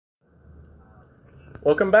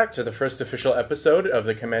Welcome back to the first official episode of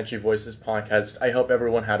the Comanche Voices podcast. I hope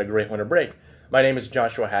everyone had a great winter break. My name is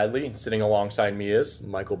Joshua Hadley, and sitting alongside me is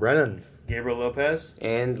Michael Brennan, Gabriel Lopez,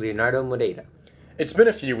 and Leonardo Moreira. It's been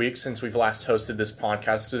a few weeks since we've last hosted this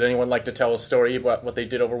podcast. Would anyone like to tell a story about what they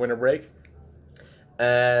did over winter break?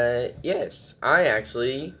 Yes. I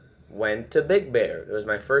actually went to Big Bear. It was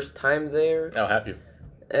my first time there. Oh, have you?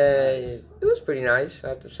 It was pretty nice. I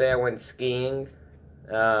have to say I went skiing.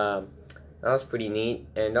 That was pretty neat.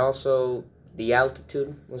 And also, the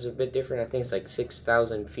altitude was a bit different. I think it's like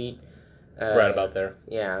 6,000 feet. Right about there.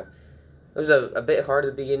 Yeah. It was a bit hard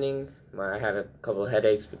at the beginning. I had a couple of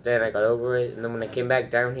headaches, but then I got over it. And then when I came back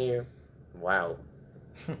down here, wow.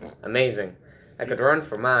 Amazing. I could run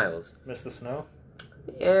for miles. Missed the snow?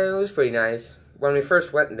 Yeah, it was pretty nice. When we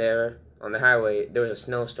first went there on the highway, there was a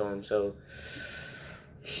snowstorm, so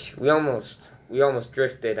we almost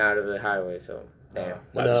drifted out of the highway, so damn.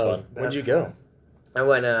 That's fun. When'd you go? I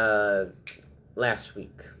went last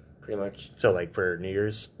week, pretty much. So, like, for New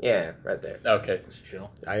Year's? Yeah, right there. Okay. Just chill.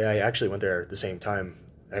 I actually went there at the same time.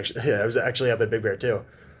 Actually, yeah, I was actually up at Big Bear, too,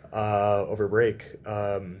 over break.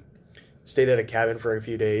 Stayed at a cabin for a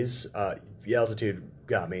few days. The altitude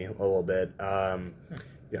got me a little bit.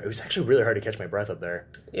 It was actually really hard to catch my breath up there.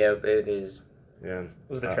 Yeah, it is. Yeah.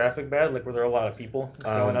 Was the traffic bad? Like, were there a lot of people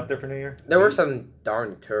going up there for New Year? There were some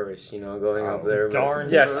darn tourists, going up there. Darn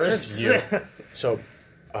Yes, tourists. you. So,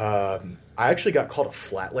 I actually got called a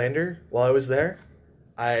flatlander while I was there.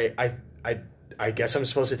 I guess I'm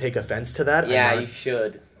supposed to take offense to that. Yeah, you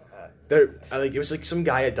should. It was like some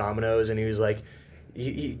guy at Domino's, and he was like,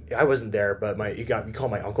 I wasn't there, but he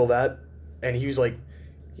called my uncle that, and he's like,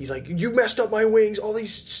 you messed up my wings. All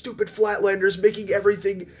these stupid flatlanders making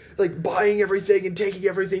everything, like buying everything and taking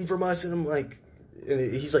everything from us, and I'm like, and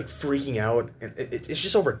he's like freaking out, and it's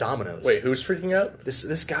just over Domino's. Wait, who's freaking out?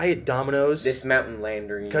 This guy at Domino's. This mountain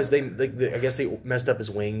lander. Because I guess they messed up his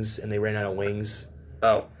wings, and they ran out of wings.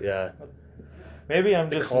 Oh. Yeah. Maybe I'm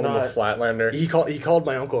They just called him a not... Flatlander. He called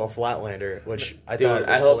my uncle a flatlander, which I Dude, thought was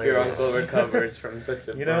I hope hilarious. your uncle recovers from such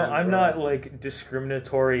a I'm not, like,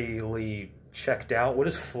 discriminatorily checked out. What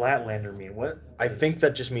does Flatlander mean? What? I think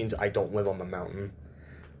that just means I don't live on the mountain.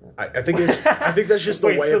 I think that's just the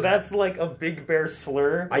Wait, way so of... that's like a Big Bear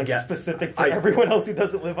slur? I Like, get- specific for I- everyone else who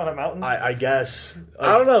doesn't live on a mountain? I guess.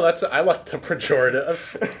 I don't know. I like the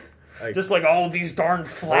pejorative. Just like all these darn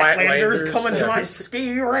Flatlanders Flatlanders. coming to my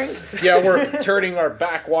ski rink? Yeah, we're turning our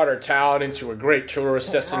backwater town into a great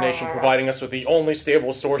tourist destination, providing us with the only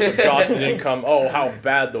stable source of jobs and income. Oh, how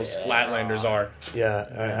bad those Flatlanders are. Yeah,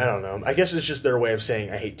 I don't know. I guess it's just their way of saying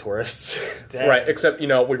I hate tourists. Damn. Right, except, we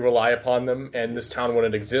rely upon them, and this town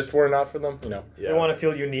wouldn't exist were it not for them, Yeah. They want to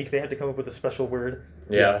feel unique. They had to come up with a special word.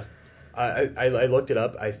 Yeah. I looked it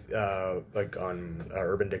up. Like on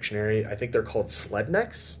Urban Dictionary. I think they're called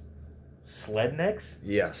slednecks. Slednecks?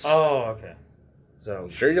 Yes. Oh, okay. So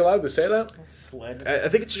Sure you're allowed to say that? Sled. I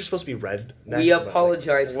think it's just supposed to be redneck. We but, like,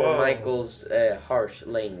 apologize for Whoa. Michael's harsh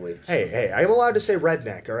language. Hey, I'm allowed to say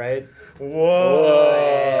redneck, all right?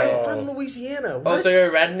 Whoa. I'm from Louisiana. Oh, What? so you're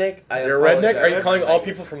a redneck? You're a redneck? Are you That's- calling all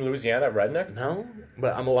people from Louisiana redneck? No,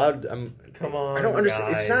 but I'm allowed. Come on, I don't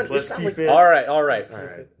understand. guys. It's not. Let's It's not keep like. it- All right. All right.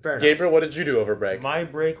 Fair enough. Gabriel, what did you do over break? My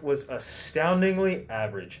break was astoundingly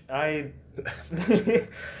average.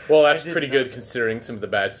 Well, that's I did pretty good nothing. considering some of the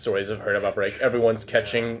bad stories I've heard about break. Everyone's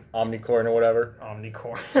catching Omnicorn or whatever.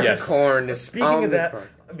 Omnicorn. Yes. Corn is Speaking of that,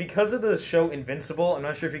 omnicorn. because of the show Invincible, I'm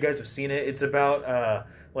not sure if you guys have seen it. It's about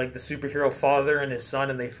like the superhero father and his son,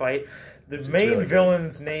 and they fight. The main really good.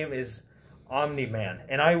 villain's name is Omni-Man,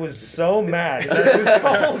 and I was so mad that it was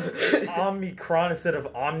called Omnicron instead of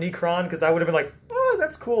Omnicron, because I would have been like, oh,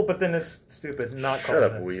 that's cool, but then it's stupid. Not Shut called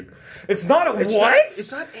up, that. weeb. It's not a It's what? Not,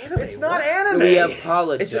 it's not anime. It's not What? anime. We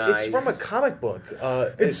apologize. It's from a comic book.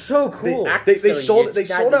 It's so cool. They sold It's they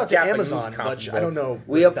not sold a out to Japanese Amazon, comic but book. I don't know.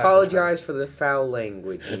 We if that's what's apologize for the foul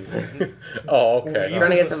language. Oh, okay. Trying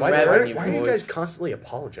to get some Why revenue are you for guys it. constantly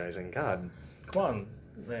apologizing? God. Come on,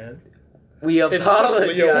 man. We It's just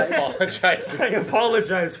Leo apologize. apologizing. I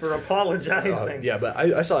apologize for apologizing. Yeah, but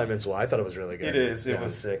I saw Invincible. I thought it was really good. It is. It Yeah.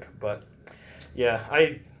 was sick, but yeah,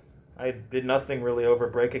 I did nothing really over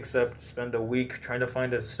break except spend a week trying to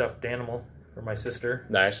find a stuffed animal for my sister.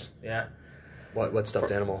 Nice. Yeah, What stuffed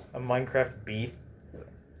animal? a Minecraft bee.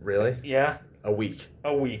 Really? Yeah, A week.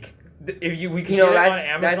 a week. We can You know, get it on that's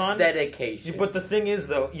Amazon. dedication. But the thing is,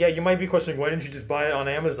 though, yeah, you might be questioning why didn't you just buy it on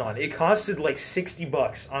Amazon? It costed like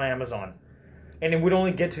 $60 on Amazon, and it would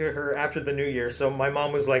only get to her after the New Year. So my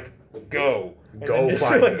mom was like, "Go, And Go then just,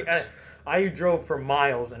 find like, it." I drove for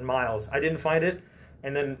miles and miles. I didn't find it,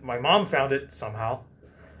 and then my mom found it somehow,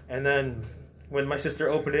 and then when my sister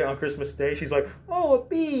opened it on Christmas Day, she's like, "Oh, a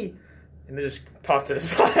bee," and they just tossed it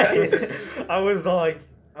aside. I was like,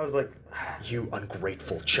 You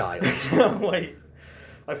ungrateful child. like,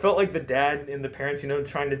 I felt like the dad and the parents,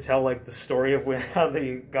 trying to tell like the story of how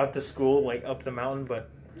they got to school, like up the mountain. But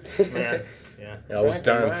man, yeah, Those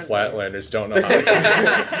darn Flatlanders don't know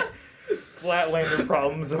how. Flatlander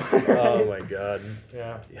problems. Oh my god.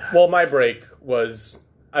 Yeah. Well, my break was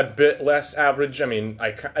a bit less average. I mean,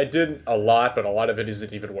 I did a lot, but a lot of it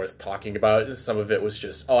isn't even worth talking about. Some of it was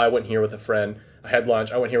just, I went here with a friend. I had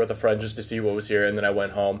lunch. I went here with a friend just to see what was here, and then I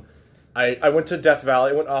went home. I went to Death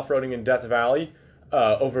Valley. I went off-roading in Death Valley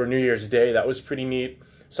over New Year's Day. That was pretty neat.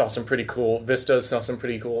 Saw some pretty cool vistas, saw some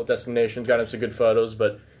pretty cool destinations, got some good photos,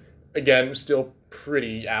 but again, still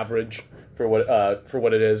pretty average for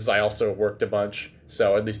what it is. I also worked a bunch,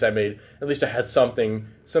 so at least I had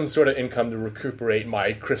some sort of income to recuperate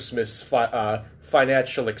my Christmas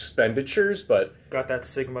financial expenditures. But Got that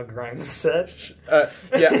Sigma grind set.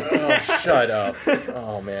 Shut up.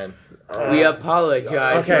 Oh man. We apologize.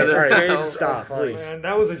 Okay, for the all right, foul. stop, please. Man,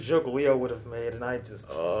 that was a joke Leo would have made, and I just.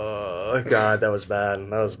 Oh god, that was bad.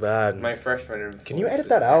 That was bad. My freshman. Can you edit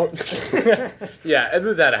that out? Yeah,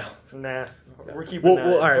 edit that out. Nah, we're keeping that.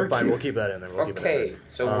 All right, fine. We'll keep that in there. We'll keep it in Okay, there.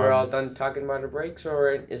 so we're all done talking about our breaks,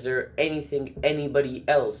 or is there anything anybody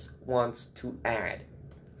else wants to add?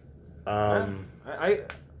 I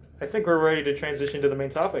think we're ready to transition to the main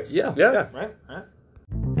topics. Yeah. Right? Huh?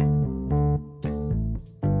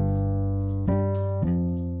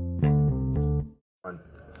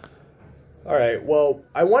 All right. Well,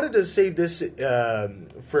 I wanted to save this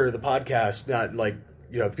for the podcast. Not like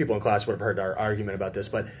people in class would have heard our argument about this,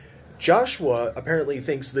 but Joshua apparently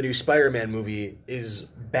thinks the new Spider-Man movie is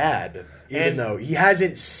bad, even though he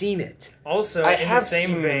hasn't seen it. Also, I in have the same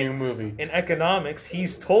seen vein, the new movie. in economics,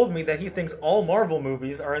 he's told me that he thinks all Marvel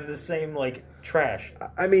movies are in the same trash.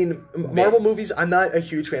 I mean, Marvel movies I'm not a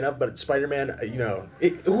huge fan of, but Spider-Man,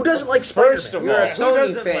 who doesn't like Spider-Man? First of You're a all, Who Sony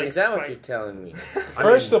doesn't fan, like is that what Spike? you're telling me?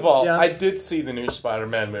 First of all, yeah. I did see the new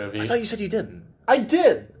Spider-Man movie. I thought you said you didn't. I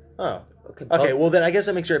did. Oh. Okay, Okay, well then I guess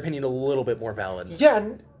that makes your opinion a little bit more valid. Yeah,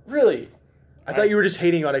 really. I thought you were just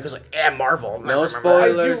hating on it because Marvel. No I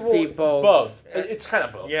spoilers, do people. both. It's kind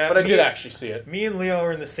of both. Yeah, but I me- did actually see it. Me and Leo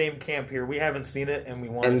are in the same camp here. We haven't seen it, and we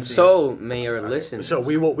want to And see so may your listeners. So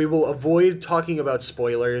we will avoid talking about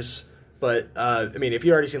spoilers, but I mean, if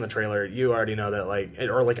you already seen the trailer, you already know that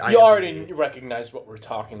You already recognize what we're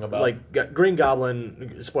talking about. Green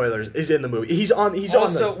Goblin spoilers is in the movie. He's on the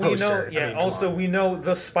Also, poster. we know. I mean, come on. We know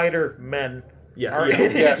the Spider-Men. Yeah.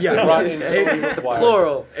 yes, yeah. Rodney and Tobey Maguire.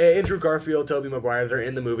 Plural. Andrew Garfield, Tobey Maguire, they're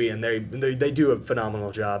in the movie, and they do a phenomenal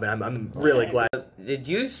job, and I'm really glad. Did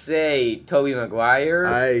you say Tobey Maguire?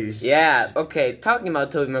 Yeah, okay. Talking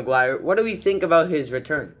about Tobey Maguire, what do we think about his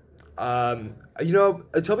return?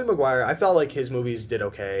 Tobey Maguire, I felt like his movies did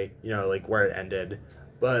okay, where it ended.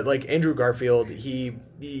 But, Andrew Garfield, the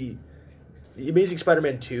Amazing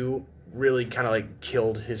Spider-Man 2 really kind of,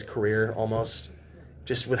 killed his career, almost.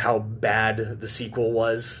 Just with how bad the sequel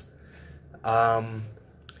was.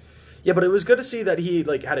 Yeah, but it was good to see that he,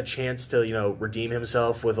 had a chance to, redeem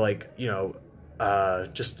himself with,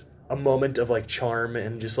 just a moment of, charm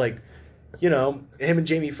and just, him and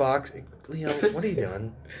Jamie Foxx. Leo, what are you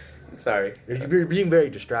doing? Sorry. You're being very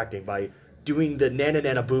distracting by doing the nana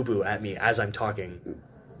nana boo boo at me as I'm talking.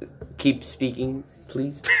 Keep speaking,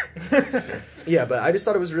 please. Yeah, but I just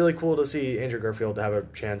thought it was really cool to see Andrew Garfield have a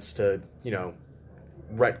chance to,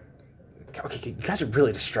 Okay, you guys are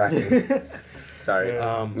really distracting. Sorry.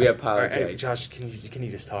 We apologize. All right, Josh, can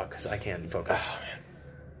you just talk? Because I can't focus.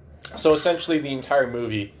 So essentially, the entire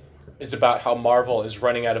movie is about how Marvel is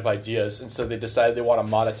running out of ideas, and so they decided they want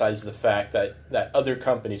to monetize the fact that other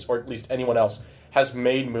companies, or at least anyone else, has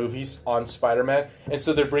made movies on Spider-Man, and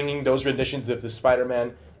so they're bringing those renditions of the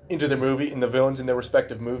Spider-Man into the movie and the villains in their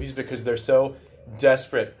respective movies because they're so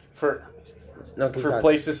desperate for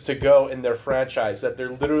places to go in their franchise that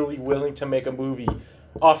they're literally willing to make a movie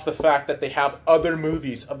off the fact that they have other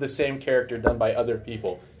movies of the same character done by other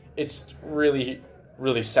people. It's really,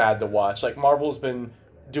 really sad to watch. Marvel's been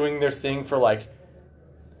doing their thing for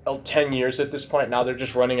 10 years at this point. Now they're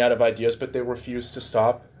just running out of ideas, but they refuse to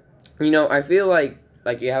stop. I feel like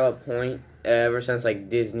you have a point ever since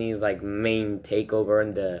Disney's main takeover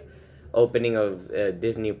and the opening of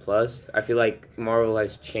Disney Plus. I feel like Marvel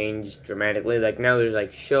has changed dramatically. Now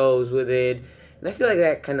there's shows with it, and I feel like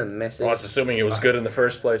that kind of messes. Well, it's assuming it was good in the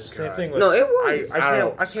first place. Same thing with No, it was.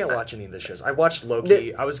 I can't watch any of the shows. I watched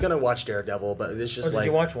Loki. I was gonna watch Daredevil, but it's just did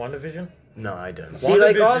you watch WandaVision? no, I didn't. See, all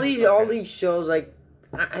WandaVision, these okay. shows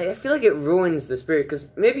I feel like it ruins the spirit because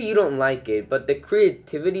maybe you don't like it, but the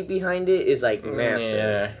creativity behind it is like massive.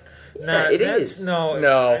 Yeah. Nah, it is. No, I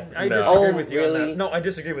no. disagree Oh, with you on really? that. No, I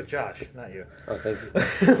disagree with Josh, not you. Oh, thank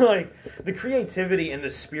you. Like, the creativity and the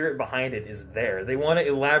spirit behind it is there. They want to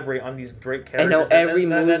elaborate on these great characters. know every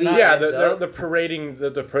movie- not- Yeah, adds up. the parading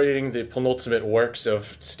the penultimate works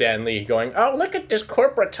of Stan Lee, going, oh, look at this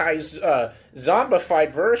corporatized,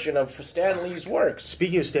 zombified version of Stan Lee's works.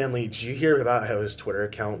 Speaking of Stan Lee, did you hear about how his Twitter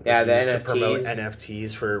account was Yeah, the used to NFTs. promote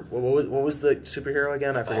NFTs for what was the superhero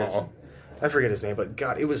again? I forget his name, but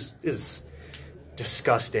God, is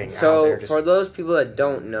disgusting. how So they're just- for those people that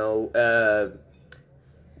don't know,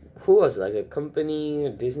 who was it? Like a company,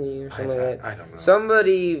 Disney or something like that? I don't know.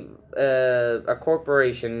 Somebody, a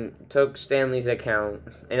corporation took Stanley's account,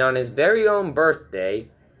 and on his very own birthday,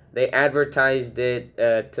 they advertised it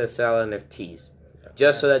to sell NFTs,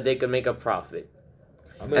 just so that they could make a profit.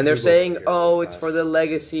 And they're saying, oh, it's for the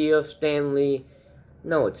legacy of Stanley.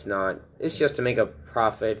 No, it's not. It's just to make a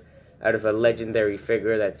profit out of a legendary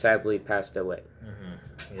figure that sadly passed away.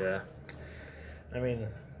 Yeah. I mean,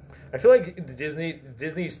 I feel like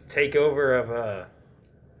Disney's takeover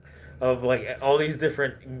of like all these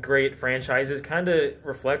different great franchises kind of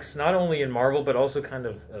reflects not only in Marvel but also kind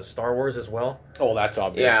of Star Wars as well. Oh, that's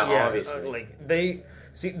obvious. Yeah. Obviously. Like they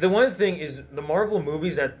see the one thing is the Marvel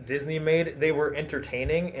movies that Disney made, they were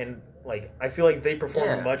entertaining and like I feel like they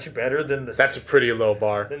performed much better than That's a pretty low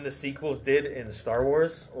bar. than the sequels did in Star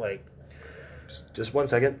Wars. Like Just 1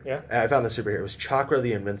 second. Yeah. I found the superhero. It was Chakra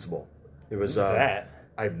the Invincible. It was that.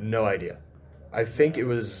 I have no idea. I think it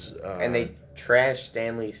was. And they trashed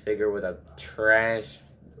Stanley's figure with a trash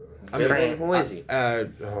mean, villain. Who is he? A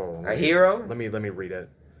hero? Let me read it.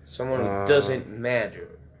 Someone who doesn't matter.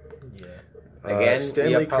 Yeah. Again,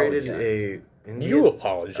 Stanley we created apologize. You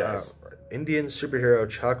apologize. Indian superhero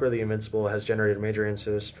Chakra the Invincible has generated major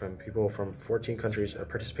interest from people from 14 countries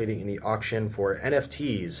participating in the auction for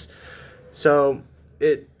NFTs. So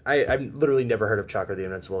I've literally never heard of Chakra the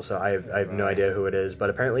Invincible, so I have no idea who it is. But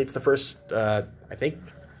apparently it's the first. I think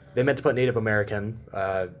they meant to put Native American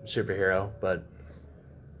superhero, but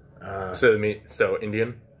So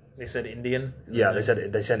Indian. They said Indian. yeah, they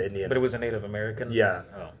said Indian. But it was a Native American. Yeah.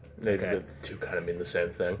 Oh. They Okay. the two kind of mean the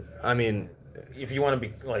same thing. I mean, If you want to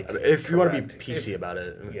be like, if you want to be correct. PC about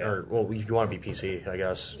it, Yeah. or well, if you want to be PC, I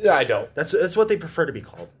guess. Yeah, I don't. That's what they prefer to be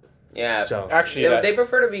called. Yeah. So Actually, They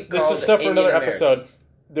prefer to be this called is stuff for Indian another American. episode.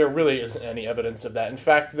 There really isn't any evidence of that. In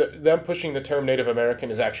fact, them pushing the term Native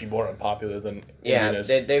American is actually more unpopular than Yeah, Indian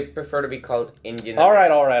is. they prefer to be called Indian All right.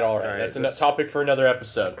 right, That's a that's- topic for another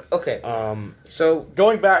episode. Okay. Um, So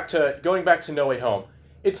Going back to No Way Home,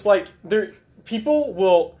 it's like people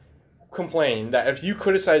will complain that if you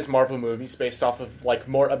criticize Marvel movies based off of like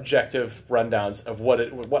more objective rundowns of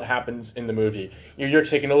what happens in the movie, you're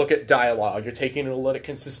taking a look at dialogue, you're taking a look at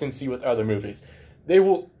consistency with other movies. They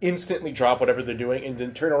will instantly drop whatever they're doing and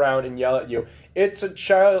then turn around and yell at you. It's a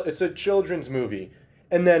children's movie,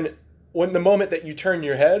 and then when the moment that you turn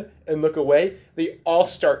your head and look away, they all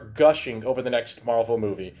start gushing over the next Marvel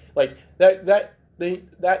movie. Like that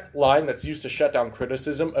line that's used to shut down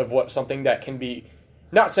criticism of what something that can be,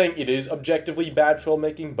 not saying it is objectively bad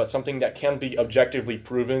filmmaking, but something that can be objectively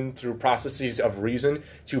proven through processes of reason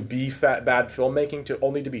to be bad filmmaking, to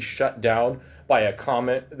only to be shut down by a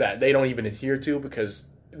comment that they don't even adhere to, because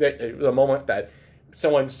the moment that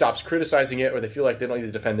someone stops criticizing it, or they feel like they don't need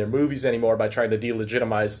to defend their movies anymore by trying to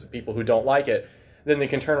delegitimize the people who don't like it, then they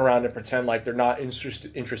can turn around and pretend like they're not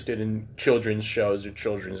interested in children's shows or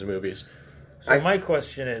children's movies. So my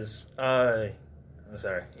question is, sorry,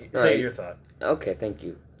 say Right. your thought. Okay, thank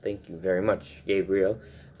you very much, Gabriel.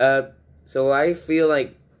 So I feel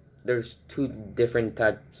like there's two different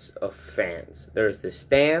types of fans. There's the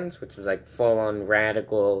stans, which is like full-on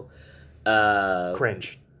radical,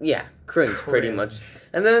 cringe. yeah, cringe pretty much.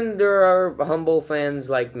 And then there are humble fans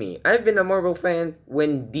like me. I've been a Marvel fan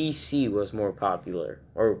when DC was more popular,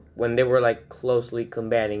 or when they were like closely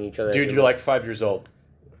combating each other. Dude, you're like 5 years old.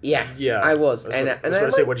 Yeah, Yeah, I was. I was going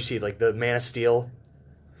to say, what'd you see? Like the Man of Steel.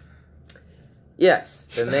 Yes,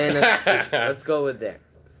 the Man of Steel. Let's go with that.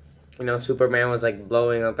 You know, Superman was like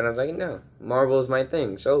blowing up, and I was like, no, Marvel's my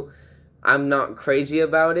thing. So I'm not crazy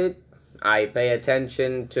about it. I pay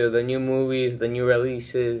attention to the new movies, the new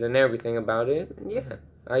releases, and everything about it. And yeah,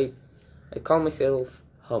 I call myself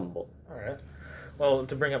humble. All right. Well,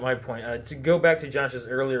 to bring up my point, to go back to Josh's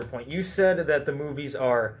earlier point, you said that the movies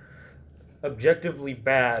are objectively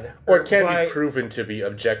bad, Or can be proven to be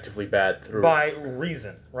objectively bad through... by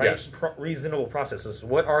reason, right? Yes. Reasonable processes.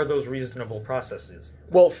 What are those reasonable processes?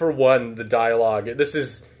 Well, for one, the dialogue. This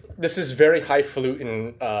is very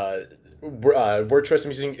highfalutin word choice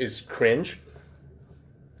I'm using is cringe.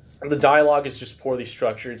 The dialogue is just poorly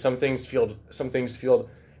structured. Some things feel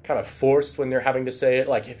kind of forced when they're having to say it.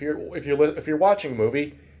 Like if you're watching a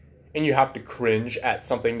movie and you have to cringe at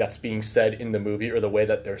something that's being said in the movie or the way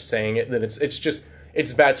that they're saying it, then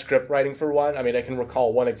it's bad script writing for one. I mean, I can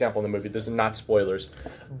recall one example in the movie. This is not spoilers,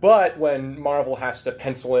 but when Marvel has to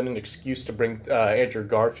pencil in an excuse to bring Andrew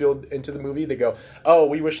Garfield into the movie, they go, "Oh,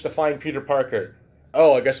 we wish to find Peter Parker."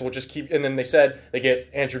 Oh, I guess we'll just keep... And then they said they get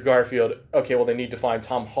Andrew Garfield. Okay, well, they need to find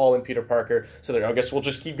Tom Holland Peter Parker. So I guess we'll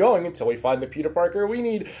just keep going until we find the Peter Parker we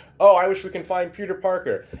need. Oh, I wish we can find Peter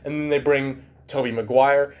Parker. And then they bring Tobey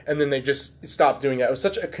Maguire, and then they just stop doing that. It was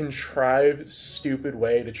such a contrived, stupid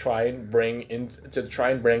way to try and bring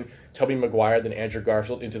Tobey Maguire than Andrew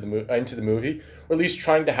Garfield into the movie, or at least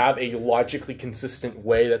trying to have a logically consistent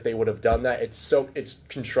way that they would have done that. It's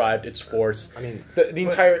contrived, it's forced. I mean, the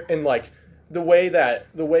entire... And, like... The way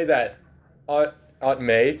that Aunt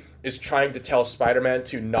May is trying to tell Spider-Man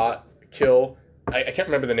to not kill... I can't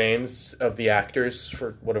remember the names of the actors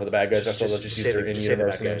for whatever the bad guys are, so they'll just use their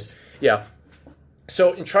in-universe names. Yeah.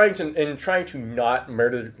 So in trying to not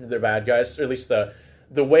murder the bad guys, or at least the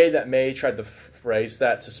way that May tried to phrase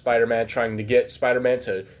that to Spider-Man, trying to get Spider-Man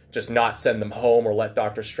to just not send them home or let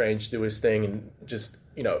Doctor Strange do his thing and just...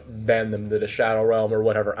 ban them to the Shadow Realm or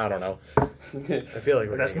whatever. I don't know. I feel like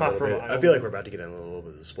we're about to get in a little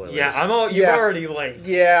bit of spoilers. Yeah, you've already like.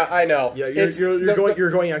 Yeah, I know. Yeah,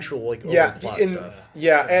 you're going actual like over plot stuff.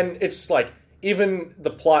 Yeah, and it's like even the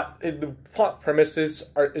plot premises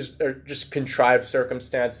are just contrived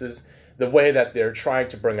circumstances. The way that they're trying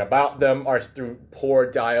to bring about them are through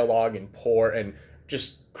poor dialogue and poor and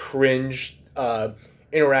just cringe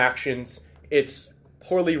interactions. It's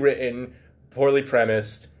poorly written, poorly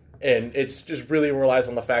premised, and it's just really relies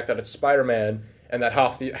on the fact that it's Spider-Man and that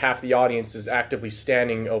half the audience is actively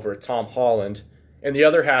standing over Tom Holland and the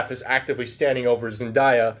other half is actively standing over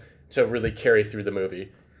Zendaya to really carry through the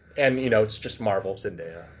movie. And it's just Marvel.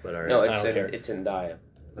 Zendaya, but all right. No, it's Zendaya.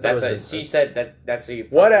 She said that's the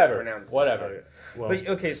whatever. Well, But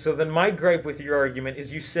okay, so then my gripe with your argument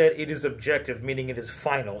is you said it is objective, meaning it is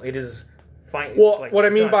final. It is fine. Well, what I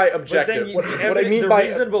mean by objective, the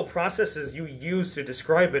reasonable processes you use to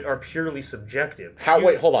describe it are purely subjective.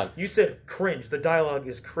 Wait, hold on. You said cringe. The dialogue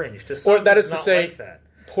is cringe. To some, or that is to not say, like that.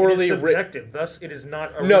 poorly it is subjective. Thus, it is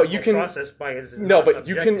not a process by its but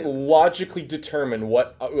you can logically determine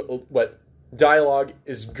what dialogue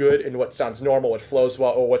is good and what sounds normal, what flows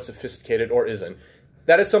well, or what's sophisticated or isn't.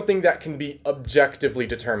 That is something that can be objectively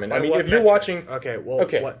determined. By I mean, what if you're metric? watching...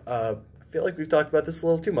 I feel like we've talked about this a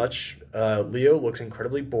little too much. Leo looks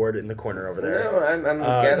incredibly bored in the corner over there. No, I'm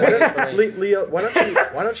Leo, why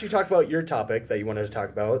don't you talk about your topic that you wanted to talk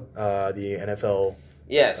about, the NFL?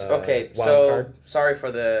 Yes. Okay. Wild card. Sorry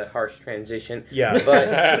for the harsh transition. Yeah,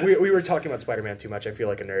 but we were talking about Spider-Man too much. I feel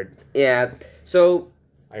like a nerd. Yeah. So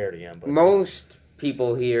I already am. But most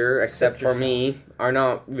people here, except for me, are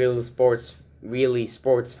not really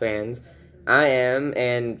sports fans. I am,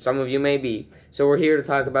 and some of you may be. So we're here to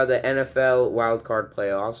talk about the NFL wildcard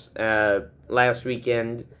playoffs. Last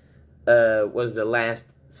weekend was the last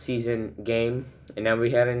season game, and now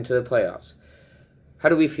we head into the playoffs. How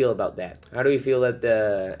do we feel about that? How do we feel that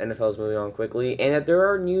the NFL is moving on quickly, and that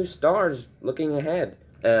there are new stars looking ahead?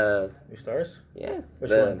 New stars? Yeah.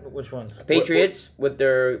 Which ones? Patriots, with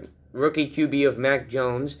their rookie QB of Mac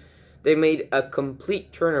Jones, they made a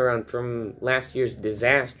complete turnaround from last year's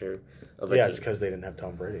disaster. It's because they didn't have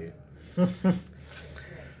Tom Brady.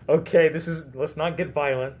 Okay, let's not get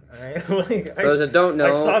violent. All right? For those that don't know,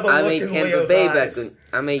 I saw the I'm look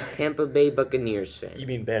a Tampa Bay Buccaneers fan. You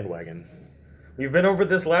mean bandwagon? We've been over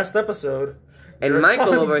this last episode. And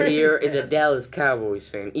Michael over here is a Dallas Cowboys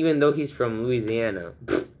fan, even though he's from Louisiana.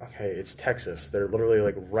 Okay, it's Texas. They're literally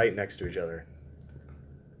like right next to each other.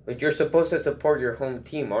 But you're supposed to support your home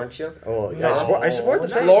team, aren't you? Oh, yeah, I support the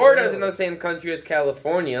Saints. Florida's in the same country as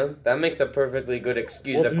California. That makes a perfectly good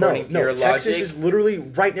excuse according to your logic. Texas is literally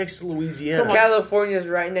right next to Louisiana. California's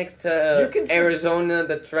right next to Arizona.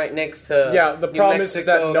 That's right next to the problem is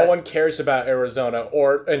that no one cares about Arizona,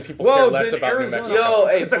 and people care less about New Mexico. Yo,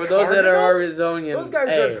 hey, for those that are Arizonians, those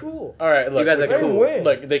guys are cool. All right, look, you guys are cool.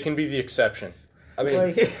 Look, they can be the exception. I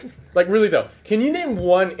mean, like really though, can you name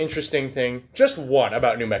one interesting thing, just one,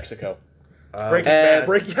 about New Mexico? Breaking Bad.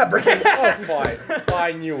 Breaking. Oh,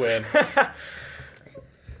 fine, you win.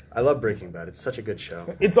 I love Breaking Bad. It's such a good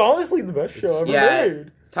show. It's honestly the best show ever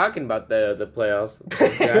made. Talking about the playoffs.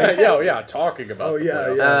 Talking about.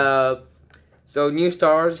 Yeah. So new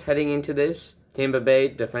stars heading into this. Tampa Bay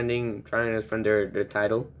trying to defend their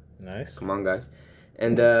title. Nice. Come on, guys.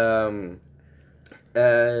 And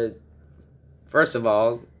first of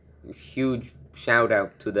all, huge shout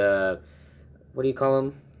out to the, what do you call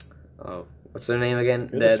them? Oh, what's their name again?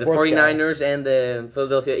 You're The sports 49ers guy. And the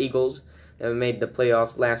Philadelphia Eagles that made the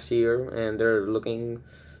playoffs last year, and they're looking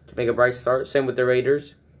to make a bright start. Same with the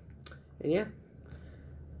Raiders. And yeah.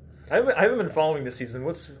 I haven't been following this season.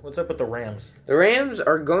 What's up with the Rams? The Rams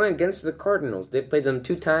are going against the Cardinals. They played them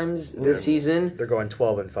 2 times this season. They're going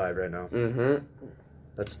 12-5 right now. Mm-hmm.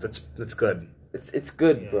 That's good. It's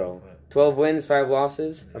good, bro. 12 wins, 5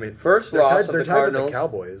 losses. I mean, first they're loss tied, of they're the tied Cardinals. with the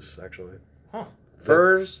Cowboys, actually. Huh.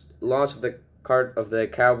 First loss of the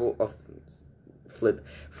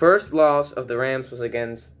First loss of the Rams was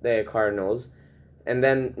against the Cardinals, and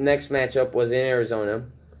then next matchup was in Arizona,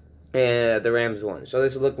 and the Rams won. So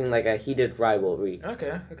this is looking like a heated rivalry.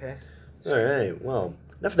 Okay. All right. Well,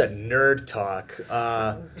 enough of that nerd talk.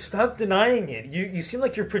 Stop denying it. You seem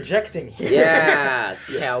like you're projecting here. Yeah,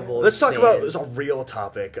 Cowboys. Let's talk fans. about this a real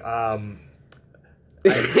topic. I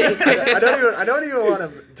don't even want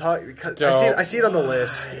to talk. I see it on the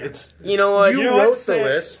list. You know what? You know wrote what, the Sam?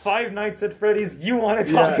 list. Five Nights at Freddy's. You want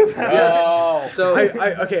to talk about it? Oh. So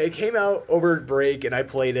Okay, it came out over break, and I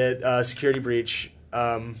played it. Security Breach.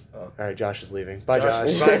 All right, Josh is leaving. Bye,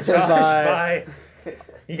 Josh. Bye, Josh. Bye. Bye.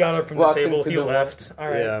 He got up from Walked the table. into He the left. All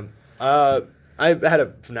right. Yeah. I had a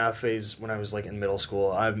FNAF phase when I was like in middle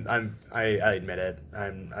school. I admit it.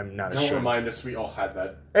 I'm not Don't ashamed. remind us we all had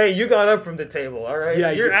that. Hey, you got up from the table. All right.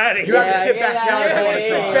 Yeah, you're out of you here. have to sit back down if you want to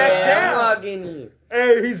sit talk. back down. I'm logging you.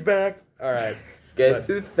 Hey, he's back. All right. Guess But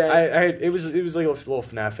who's back? it was like a little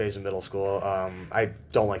FNAF phase in middle school. I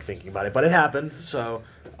don't like thinking about it, but it happened. So,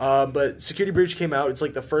 but Security Breach came out. It's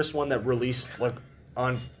like the first one that released like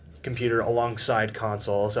on computer alongside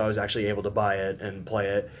console, so I was actually able to buy it and play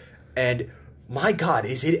it. And my God,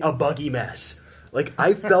 is it a buggy mess? Like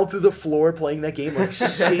I fell through the floor playing that game like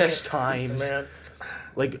 6 times. Man.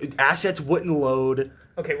 Like assets wouldn't load.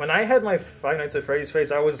 Okay, when I had my Five Nights at Freddy's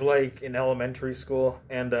phase, I was like in elementary school,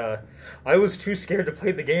 and I was too scared to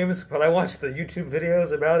play the games, but I watched the YouTube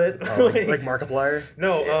videos about it. Like Markiplier?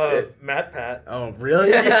 No, Matt Pat. Oh, really?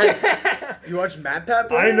 You watched Matt Pat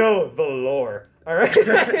play? I know the lore. All right,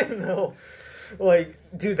 no, like,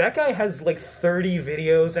 dude, that guy has like 30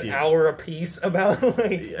 videos an hour a piece about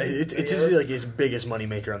like. It's just like his biggest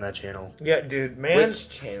moneymaker on that channel. Yeah, dude, man. Which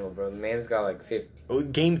channel, bro? The man's got like 50. Oh,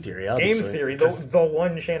 Game Theory, Game obviously. Theory, the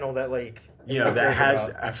one channel that like that has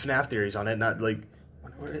about. FNAF theories on it. Not like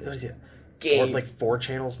what is it? Game. 4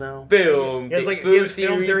 channels now. Film. He has like food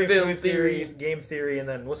film theory, film food theory, game theory, and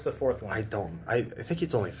then what's the fourth one? I think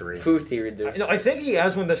it's only 3. Food theory, dude. No, I think he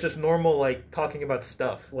has one that's just normal, like talking about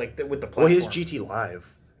stuff, like with the platform. Well, he has GT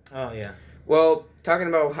Live. Oh yeah. Well, talking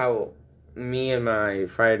about how me and my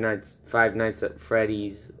Five Nights at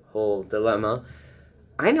Freddy's whole dilemma,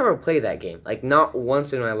 I never played that game. Like, not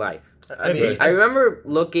once in my life. I mean, I remember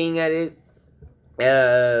looking at it,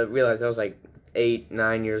 realized I was like 8,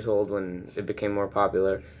 9 years old when it became more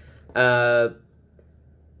popular. I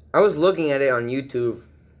was looking at it on YouTube,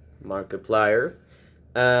 Markiplier,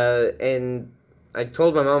 and I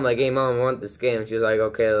told my mom, like, hey mom, I want this game. She was like,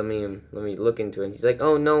 okay, let me look into it. And she's like,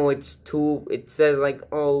 oh no, it says like,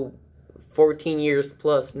 14 years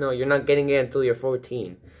plus. No, you're not getting it until you're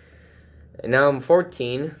 14. And now I'm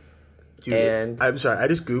 14. dude, and I'm sorry, I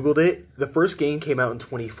just Googled it. The first game came out in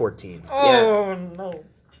 2014. Oh no.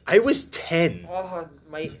 I was 10. Oh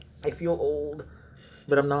I feel old,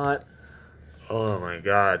 but I'm not. Oh my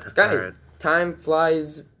God. guys, Alright. time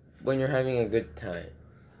flies when you're having a good time.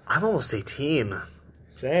 I'm almost 18.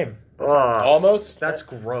 Same. Oh, Almost? That's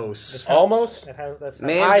gross. Almost? That's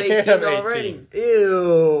Man's I 18 am 18. already.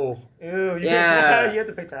 Ew. Ew. Yeah. You have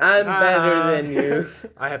to pay taxes. I'm better than you.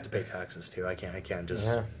 I have to pay taxes too. I can't just.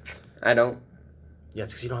 Yeah. I don't. Yeah,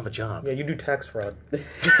 it's because you don't have a job. Yeah, you do tax fraud.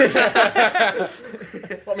 I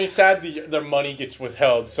mean, sadly, their money gets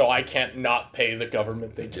withheld, so I can't not pay the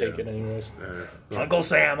government. They take it anyways. Uncle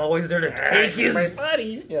Sam always there to take his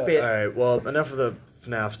buddy. Yeah. bit. All right. Well, enough of the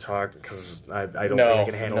FNAF talk because I don't No, think I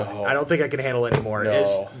can handle. no. I don't think I can handle it anymore. No.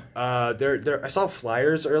 Is there? I saw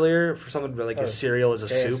flyers earlier for something like a cereal as a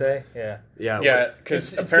soup. KSA? Yeah. Yeah. Yeah,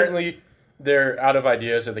 because It's apparently they're out of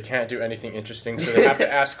ideas or they can't do anything interesting, so they have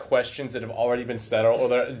to ask questions that have already been settled or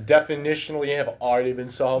that definitionally have already been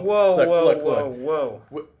solved. Whoa.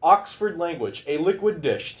 Oxford language, a liquid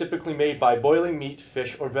dish typically made by boiling meat,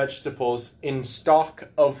 fish, or vegetables in stock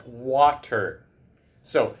of water.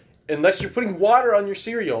 So, unless you're putting water on your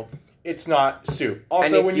cereal, it's not soup.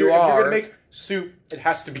 Also, if when you if you're are- going to make soup, it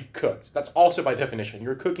has to be cooked. That's also by definition.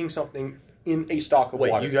 You're cooking something in a stock of Wait,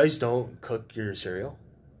 water. you guys don't cook your cereal?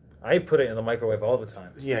 I put it in the microwave all the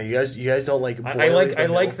time. Yeah, you guys don't like. I like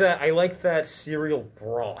milk? that. I like that cereal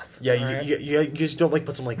broth. Yeah, alright? you guys don't like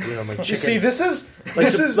put some like chicken. You see, this is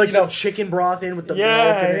some chicken broth in with the milk.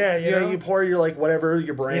 And then, you know? you pour your whatever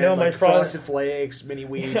your brand, my Frosted Flakes, mini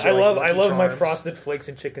wheats. I love Lucky my Charms. Frosted Flakes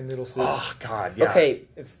and chicken noodle soup. Oh God, yeah. Okay,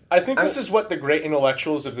 I think this is what the great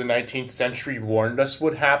intellectuals of the 19th century warned us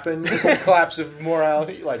would happen with the collapse of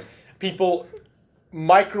morality. Like, people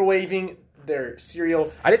microwaving their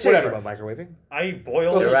cereal. I didn't say whatever. anything about microwaving. I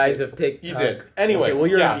boiled the it. rise of TikTok. You did. Anyways, Okay, well,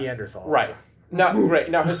 you're yeah. a Neanderthal. Right.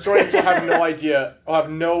 Now, historians will have no idea, will have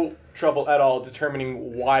no trouble at all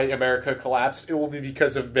determining why America collapsed. It will be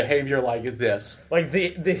because of behavior like this. Like the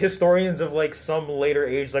historians of like some later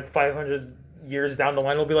age, like 500 years down the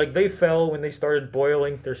line, will be like, they fell when they started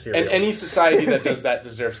boiling their cereal. And any society that does that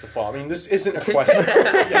deserves to fall. I mean, this isn't a question.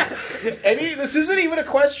 This isn't even a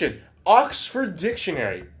question. Oxford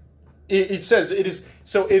Dictionary. It says it is,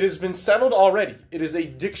 so it has been settled already. It is a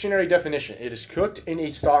dictionary definition. It is cooked in a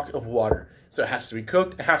stock of water. So it has to be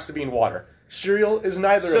cooked, it has to be in water. Cereal is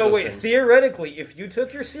neither of So those wait, things. theoretically, if you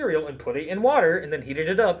took your cereal and put it in water and then heated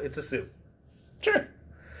it up, it's a soup. Sure.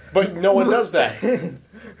 But no one does that.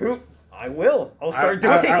 I will. I'll start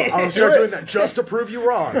doing it. I'll start doing that just to prove you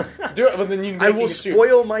wrong. Do it, but then you I will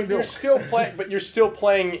spoil my milk. You're still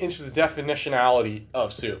playing into the definitionality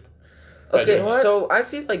of soup. Okay, You know what? so I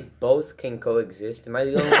feel like both can coexist. Am I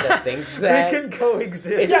the only one that thinks They that? can coexist.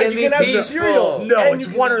 It Yeah, can you be can have peaceful. cereal. No, And it's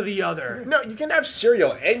you can- one or the other. No, you can have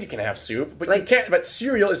cereal and you can have soup, but you Like- can't. But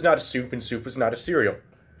cereal is not a soup, and soup is not a cereal.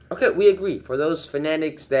 Okay, we agree. For those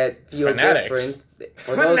fanatics that feel Fanatics? different,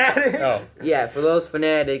 for Fanatics. Oh. yeah, for those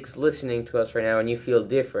fanatics listening to us right now and you feel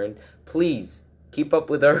different, please keep up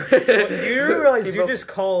with our. You realize keep you up- just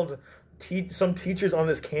called some teachers on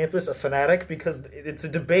this campus a fanatic because it's a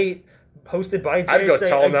debate hosted by JSA I'd go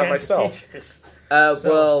tell them that against myself. teachers. So,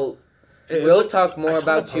 So- we'll talk more I saw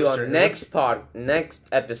about the you poster. on It next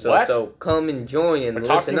episode. What? So come and join and We're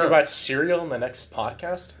listen talking up. about cereal in the next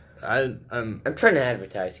podcast. I'm trying to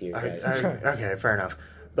advertise here, guys. Okay, fair enough.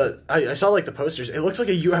 But I saw like the posters. It looks like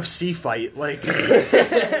a UFC fight. Like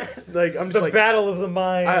I'm just The like battle of the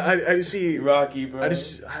mind. I just see. Rocky, bro. I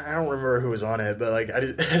don't remember who was on it, but like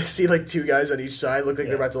I see like two guys on each side look like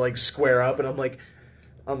they're about to like square up, and I'm like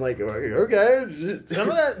okay. Some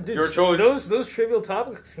of that, dude, Your choice. those trivial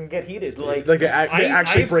topics can get heated. Like they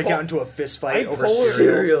actually break pol- out into a fist fight I over polar-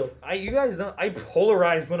 cereal. You guys know, I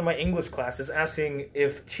polarized one of my English classes asking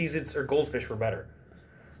if Cheez-Its or Goldfish were better.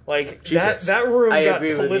 Like Cheez-Its. that room I got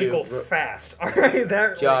agree with political you, bro. fast. All right,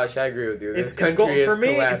 that Josh, I agree with you. This it's country is for me.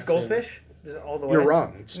 It's collapsing. Goldfish. Just all the way. You're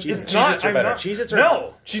wrong. It's Cheez-Its. It's not. are I'm better. not. Cheez-Its are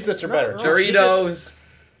no. Cheez-Its are No, better. no. Doritos.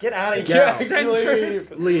 Get out of Get here. out.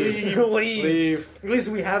 Centrist. Leave. Leave. At least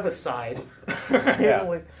we have a side.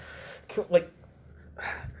 Yeah. like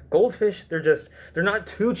Goldfish, they're not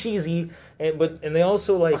too cheesy, and they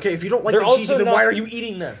also like. Okay, if you don't like they're them cheesy, also then not- why are you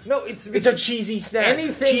eating them? No, it's a cheesy snack.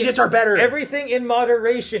 anything. Cheez-Its are better. Everything in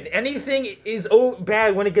moderation. Anything is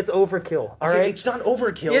bad when it gets overkill. All Okay, right. it's not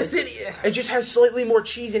overkill. Yes, It just has slightly more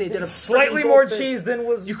cheese in it than a Slightly freaking more goldfish. cheese than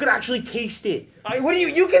was. You could actually taste it. What do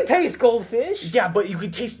you can taste goldfish? Yeah, but you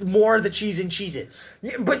can taste more of the cheese in Cheez-Its.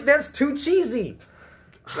 Yeah, but that's too cheesy.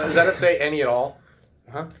 Does that say any at all?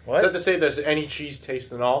 Huh? What? Is that to say there's any cheese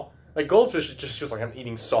taste at all? Like Goldfish, it just feels like I'm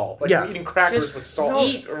eating salt. Like Yeah. I'm eating crackers Just with salt.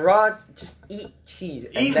 just eat cheese.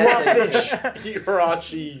 and Eat that's raw it. fish. Eat raw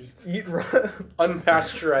cheese. Eat raw.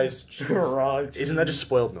 Unpasteurized cheese. raw cheese. Isn't that just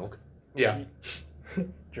spoiled milk? Yeah.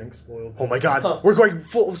 Drink spoiled? Oh my god, we're going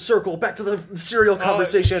full circle back to the cereal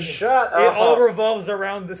conversation. Shut It up. all revolves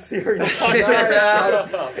around the cereal.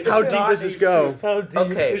 How deep does this go? How deep?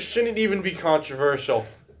 Okay. It shouldn't even be controversial.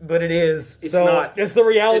 But it is. It's so not. It's the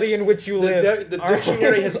reality It's- in which you live. The All right?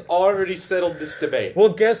 dictionary has already settled this debate. Well,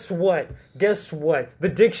 guess what? Guess what? The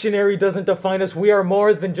dictionary doesn't define us. We are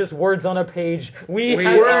more than just words on a page. We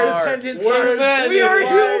have are. independent Words. humans. We are Words.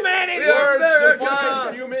 humanity. Words America.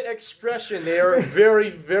 define human expression. They are very,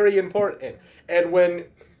 very important. And when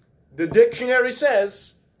the dictionary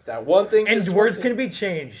says that one thing And is words one can be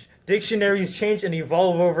changed. Dictionaries change and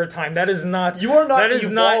evolve over time. That is not. You are not that is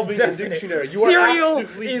not evolving the definite. dictionary. You are Cereal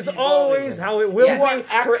actively is evolving always them. how it will Yeah. be You are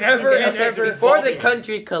actively forever and evolving. ever. Before the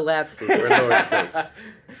country collapses, for Lord's sake.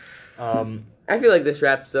 I feel like this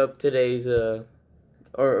wraps up today's.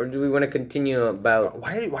 Or do we want to continue about?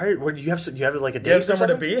 Why do you have like a date? You have or somewhere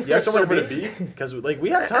to something? be? You have somewhere Somewhere to to be? be? Because like we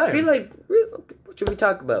have time. I feel like what should we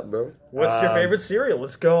talk about, bro? What's your favorite cereal?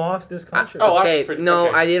 Let's go off this country. oh, Okay, that's pretty- no,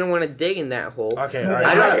 okay. I didn't want to dig in that hole. Okay, all I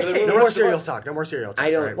right. don't- No What's more the cereal most- talk. No more cereal talk.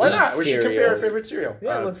 I don't All right. Why eat not? We should compare cereal. our favorite cereal.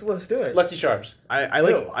 Yeah, let's do it. Lucky Charms. I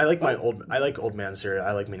like my old man cereal. I like Old Man cereal.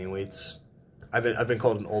 I like mini wheats. I've been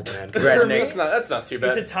called an old man. For me, That's not too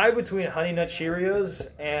bad. it's a tie between Honey Nut Cheerios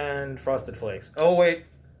and Frosted Flakes. Oh wait,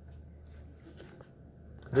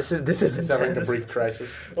 this is He's having a intense. brief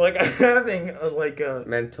crisis. Like I'm having a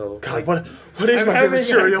Mental. God, what is I'm my having favorite an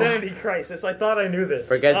cereal? identity crisis. I thought I knew this.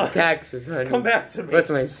 Forget the taxes, honey. Come back to me. What's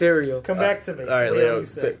my cereal? Come back to me. All right, What do Leo. you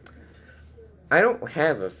say? I don't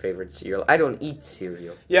have a favorite cereal. I don't eat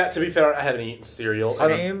cereal. Yeah, to be fair, I hadn't eaten cereal.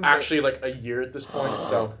 Same. Actually, like a year at this point.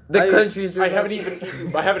 So The I- country's. I haven't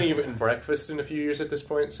even eaten breakfast in a few years at this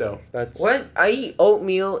point. So That's What? I eat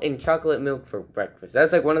oatmeal and chocolate milk for breakfast.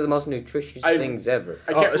 That's like one of the most nutritious things ever.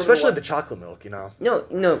 I can't especially remember the chocolate milk. You know.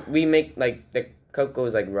 No, we make like the cocoa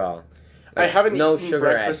is like raw. I haven't no eaten sugar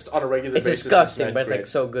breakfast on a regular It's basis. disgusting, since but it's ninth like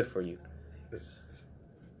so good for you.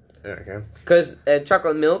 Okay. Because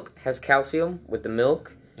chocolate milk has calcium with the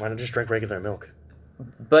milk, Why not just drink regular milk?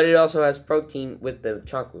 but it also has protein with the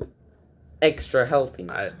chocolate. Extra healthy.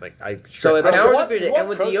 So it I, powers straight, up your and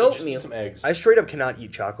with the protein, just oatmeal. eat some eggs. I straight up cannot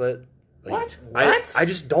eat chocolate. Like, What? I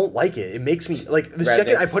just don't like it. It makes me like the Red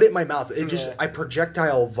second I mix. put it in my mouth, it just I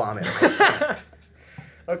projectile vomit.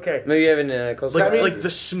 Okay. Maybe you have a cocoa. Like the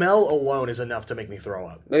smell alone is enough to make me throw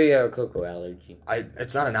up. Maybe you have a cocoa allergy.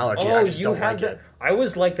 It's not an allergy. Oh, I just you don't had like that. it. I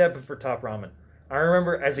was like that before Top Ramen. I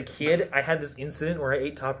remember as a kid, I had this incident where I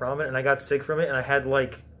ate Top Ramen and I got sick from it, and I had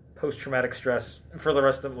like post-traumatic stress for the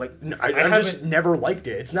rest of like. I just haven't- never liked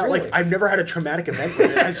it. It's not Really? like I've never had a traumatic event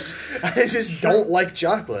with it. I just don't like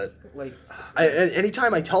chocolate. like.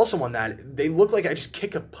 Anytime I tell someone that, they look like I just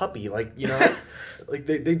kick a puppy. Like, you know, like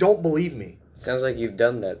they don't believe me. Sounds like you've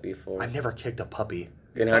done that before. I never kicked a puppy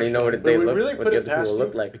Then how do you know what Wait, they we look? really What put the it other people past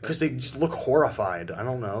look you? like? because they just look horrified. I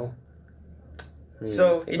don't know.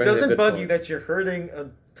 So You it bring a doesn't good bug point. you that you're hurting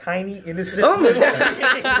a tiny innocent. Oh my little God.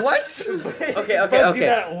 baby. What? Okay, It bugs you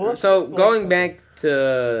that okay. looks So like- going back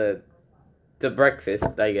to breakfast,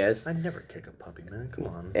 I guess. I never kick a puppy, man. Come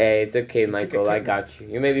on. Hey, it's okay, kick a Michael. I kitten. got you.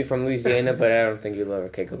 You may be from Louisiana, but I don't think you'll ever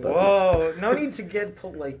kick a puppy. Whoa! No need to get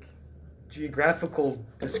like geographical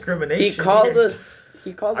discrimination. He called here. us.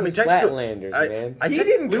 He called I mean, us technically, Flatlanders, I- man. I He te-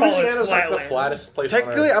 didn't call us Louisiana's like the flatland. flattest place on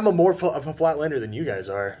Technically, earth. I'm a more of a flatlander than you guys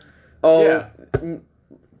are. Oh, Yeah.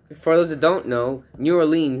 for those that don't know, New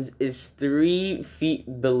Orleans is 3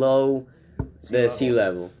 feet below the sea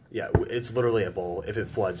level. Yeah, it's literally a bowl. If it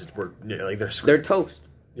floods, we're like They're toast.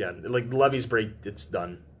 yeah, like levees break, it's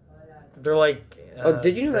done. They're like.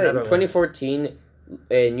 Did you know the that in Netherlands. 2014,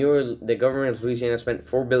 the government of Louisiana spent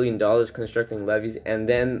 $4 billion constructing levees, and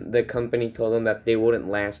then the company told them that they wouldn't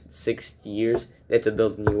last 6 years. They had to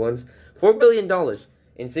build new ones. $4 billion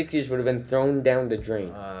in 6 years would have been thrown down the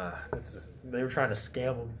drain. They were trying to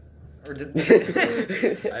scam them. Or did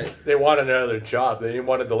They wanted another job. They didn't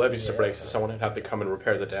want the levees to break, so someone would have to come and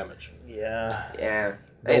repair the damage. yeah, Yeah.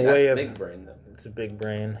 The Hey, way that's of- big brain, though. it's a big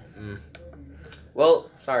brain. Well,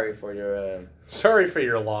 sorry for your... Sorry for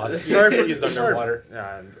your loss. Sorry for you sorry. underwater.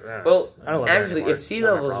 Well, I don't live there actually, anymore. if sea It's not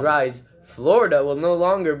my levels problem. rise, Florida will no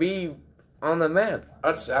longer be on the map.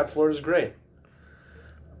 That's sad. Florida's great.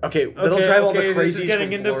 Okay, they don't drive all the okay, this is crazies getting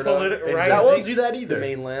from into Florida politi- and right. That see- won't do that the either.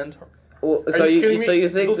 mainland. Well, Are so you kidding you me? so you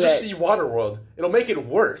think You'll that just see Waterworld. It'll make it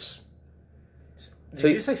worse. Did So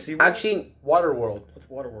you you- say SeaWorld? actually Waterworld. What's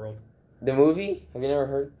Waterworld? the movie? Have you never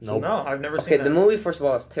heard? Nope. No, I've never seen Okay, that. the movie first of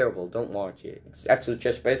all is terrible. Don't watch it. It's absolute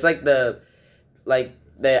trash. But it's like the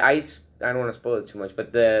ice. I don't want to spoil it too much,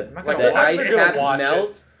 but I'm not gonna the watch ice it. caps Watch it.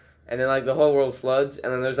 melt, and then like the whole world floods,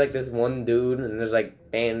 and then there's like this one dude, and there's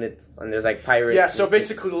like bandits, and there's like pirates. Yeah, so and-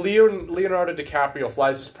 basically Leonardo DiCaprio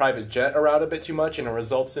flies his private jet around a bit too much, and it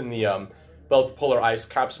results in the both polar ice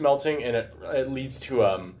caps melting, and it leads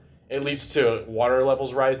to water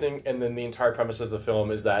levels rising, and then the entire premise of the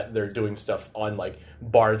film is that they're doing stuff on like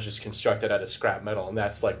barges constructed out of scrap metal, and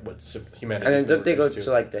that's like what humanity. and then don't they go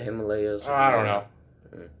to like the Himalayas? or I don't something? know.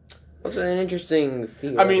 It's an interesting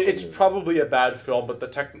theme. I mean, it's probably a bad film, but the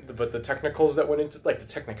technicals that went into like the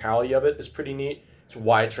technicality of it is pretty neat. It's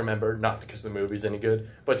why it's remembered, not because the movie's any good,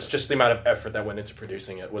 but it's just the amount of effort that went into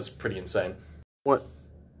producing it was pretty insane. What?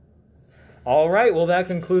 All right, well, that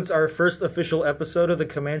concludes our first official episode of the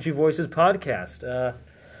Comanche Voices podcast.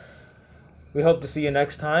 We hope to see you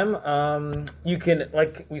next time. You can,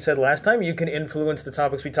 like we said last time, you can influence the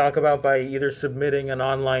topics we talk about by either submitting an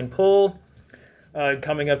online poll,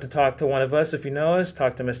 coming up to talk to one of us if you know us,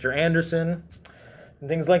 talk to Mr. Anderson, and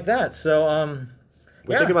things like that. So,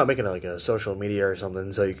 We're thinking about making like a social media or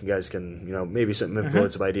something, so you guys can, maybe some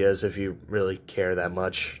influence some ideas if you really care that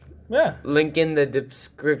much. yeah. Link in the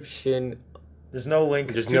description. There's no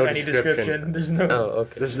link There's to no any description. description. There's no. Oh,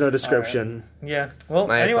 okay. There's no description. Yeah. Well,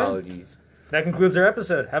 My anyway, apologies. that concludes our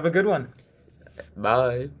episode. Have a good one.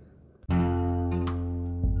 Bye.